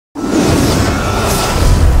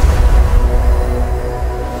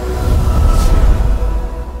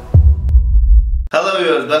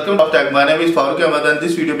welcome to Tech. My name is Farooq Ahmed and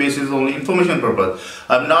this video base is only information purpose.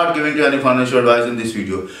 I'm not giving you any financial advice in this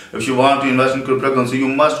video. If you want to invest in cryptocurrency, you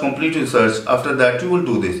must complete research. After that, you will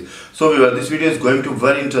do this. So viewer, this video is going to be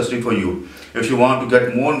very interesting for you. If you want to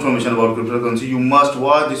get more information about cryptocurrency, you must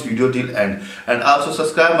watch this video till end. And also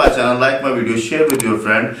subscribe my channel, like my video, share with your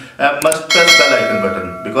friend, and must press the bell icon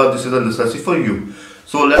button because this is a necessity for you.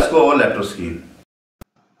 So let's go over Etherscan.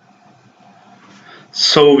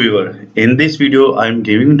 So viewer, in this video I am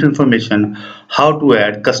giving you information how to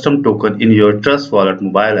add custom token in your Trust Wallet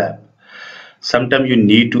mobile app. Sometimes you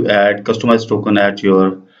need to add customized token at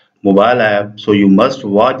your mobile app, so you must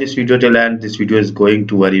watch this video till end. This video is going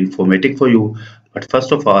to very informative for you. But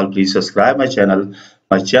first of all, please subscribe my channel.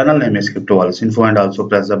 My channel name is Crypto Wallets Info, and also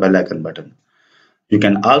press the bell icon button. You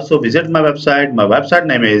can also visit my website. My website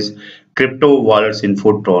name is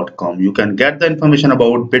cryptowalletsinfo.com. You can get the information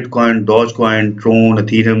about Bitcoin, DOGECOIN, TRON,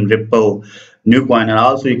 Ethereum, Ripple, new coin, and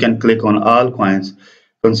also you can click on all coins.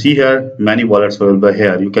 You can see here many wallets available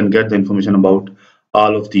here. You can get the information about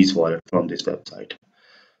all of these wallets from this website.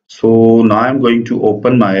 So now I'm going to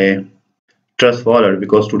open my Trust Wallet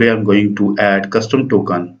because today I'm going to add custom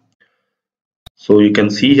token. So you can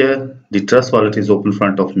see here the Trust Wallet is open in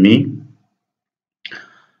front of me.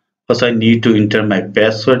 First I need to enter my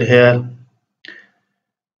password here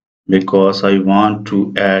because I want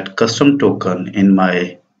to add custom token in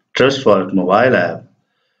my Trust Wallet mobile app.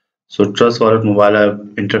 So Trust Wallet mobile app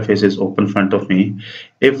interface is open in front of me.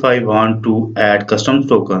 If I want to add custom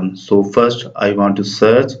token, so first I want to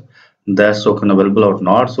search that token available or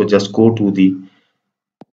not. So just go to the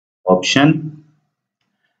option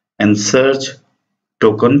and search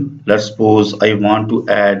token. Let's suppose I want to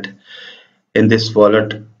add in this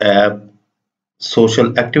wallet app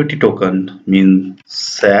social activity token, means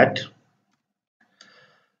SAT.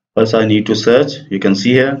 First I need to search. You can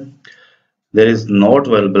see here there is not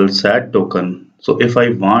available SAT token. So if I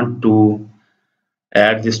want to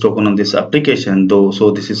add this token on this application though,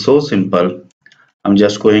 so this is so simple. I'm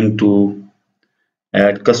just going to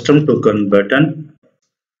add custom token button.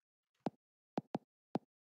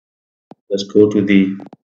 Just go to the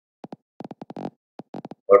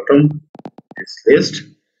bottom this list.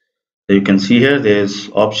 You can see here there is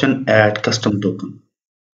option add custom token.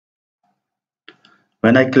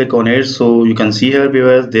 When I click on it, so you can see here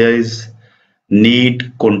viewers, there is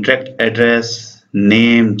need contract address,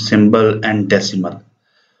 name, symbol, and decimal.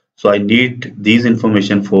 So I need these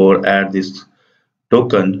information for add this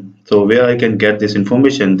token. So where I can get this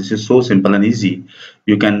information, this is so simple and easy.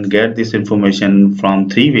 You can get this information from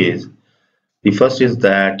three ways. The first is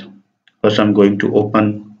that first I'm going to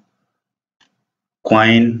open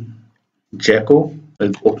CoinGecko.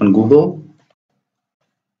 Let's open Google.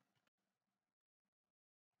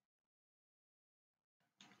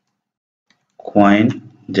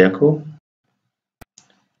 CoinGecko.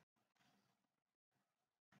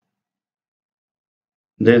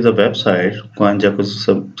 There is a website, CoinGecko is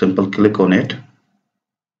a simple click on it.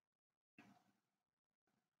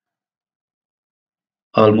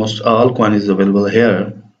 Almost all coin is available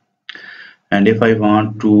here. And if I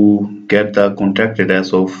want to get the contract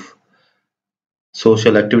address of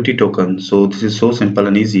social activity token, so this is so simple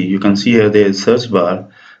and easy. You can see here there is search bar.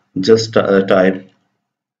 Just type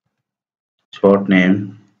short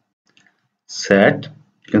name SAT.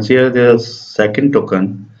 You can see here there is second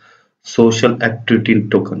token, social activity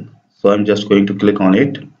token. So I'm just going to click on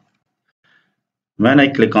it. When I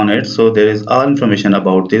click on it, so there is all information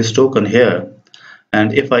about this token here.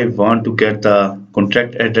 And if I want to get the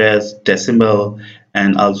contract address, decimal,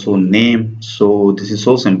 and also name, so this is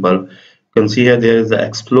so simple. You can see here there is the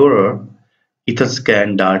Explorer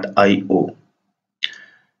Etherscan.io.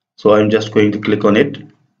 So I'm just going to click on it.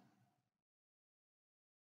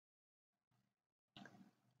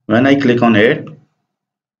 When I click on it,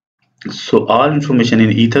 so all information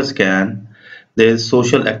in Etherscan, there is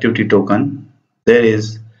social activity token, there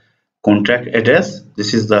is contract address,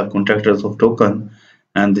 this is the contract address of token,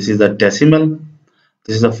 and this is the decimal.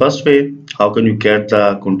 This is the first way. How can you get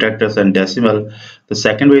the contract address and decimal? The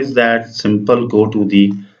second way is that simple, go to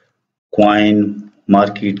the coin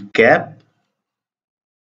market cap,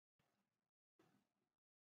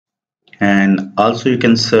 and also you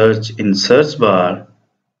can search in search bar,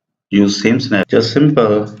 use same snap, just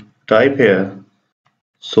simple type here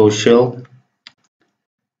social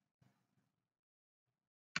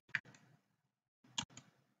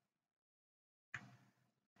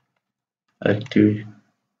activity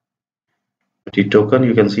token.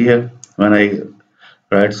 You can see here when I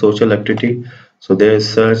write social activity, so there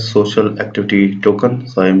is search social activity token.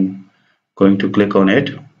 So I'm going to click on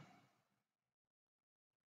it,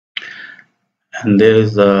 and there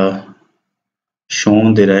is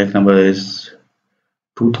shown the rank number is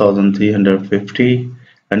 2350.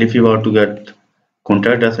 And if you want to get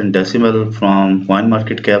contract as in decimal from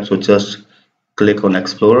CoinMarketCap, so just click on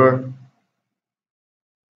Explorer,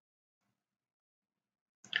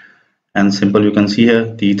 and simple, you can see here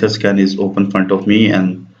the Etherscan is open in front of me,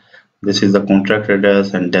 and this is the contract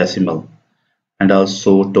address and decimal and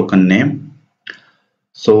also token name.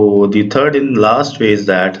 So the third and last way is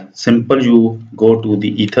that simple, you go to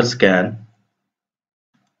the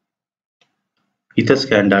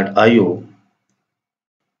etherscan.io,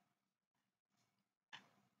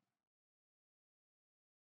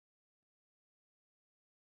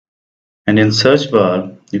 and in search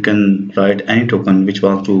bar you can write any token which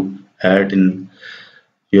want to add in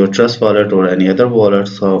your trust wallet or any other wallet.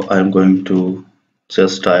 So I'm going to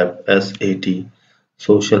just type SAT,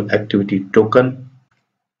 social activity token.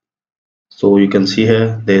 So you can see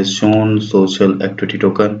here there is shown social activity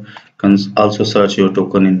token. You can also search your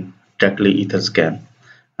token in directly Etherscan,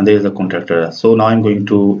 and there is a contract address. So now I'm going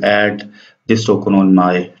to add this token on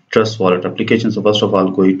my trust wallet application. So first of all,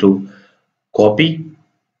 going to copy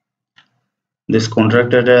this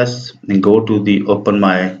contract address and go to the open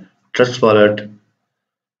my trust wallet.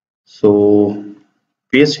 So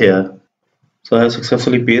paste here. So I have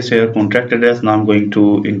successfully pasted here contract address. Now I'm going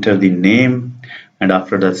to enter the name, and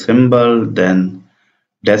after that symbol, then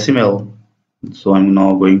decimal. So I'm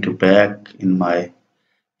now going to back in my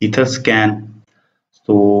Etherscan.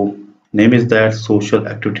 So name is that social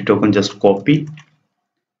activity token, just copy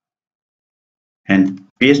and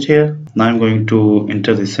paste here. Now I'm going to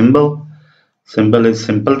enter the symbol. Symbol is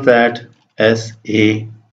simple that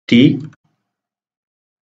SAT,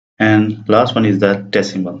 and last one is that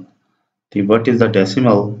decimal. The what is the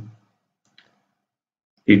decimal?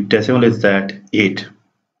 The decimal is that 8.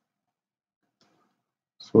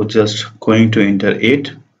 So just going to enter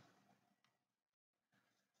 8.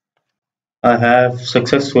 I have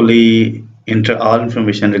successfully entered all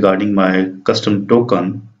information regarding my custom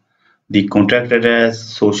token, the contract address,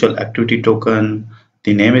 social activity token,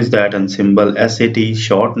 the name is that, and symbol SAT,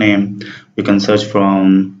 short name. You can search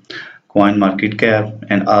from CoinMarketCap,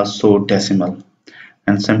 and also decimal.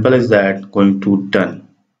 And simple is that, going to done.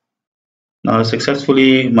 Now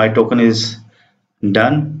successfully my token is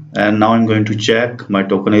done, and now I'm going to check my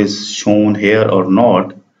token is shown here or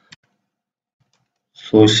not.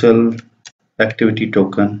 Social activity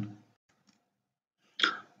token.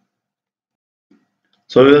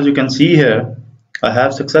 So as you can see here, I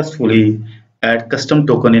have successfully add custom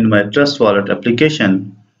token in my trust wallet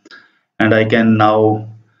application, and I can now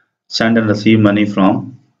send and receive money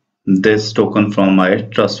from this token from my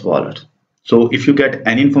trust wallet. So if you get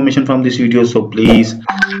any information from this video, so please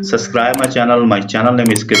subscribe my channel. My channel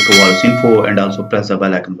name is Crypto Wallets Info, and also press the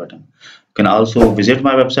bell icon button. You can also visit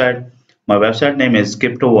my website. My website name is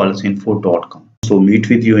cryptowalletsinfo.com. So meet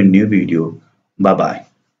with you in new video. Bye bye.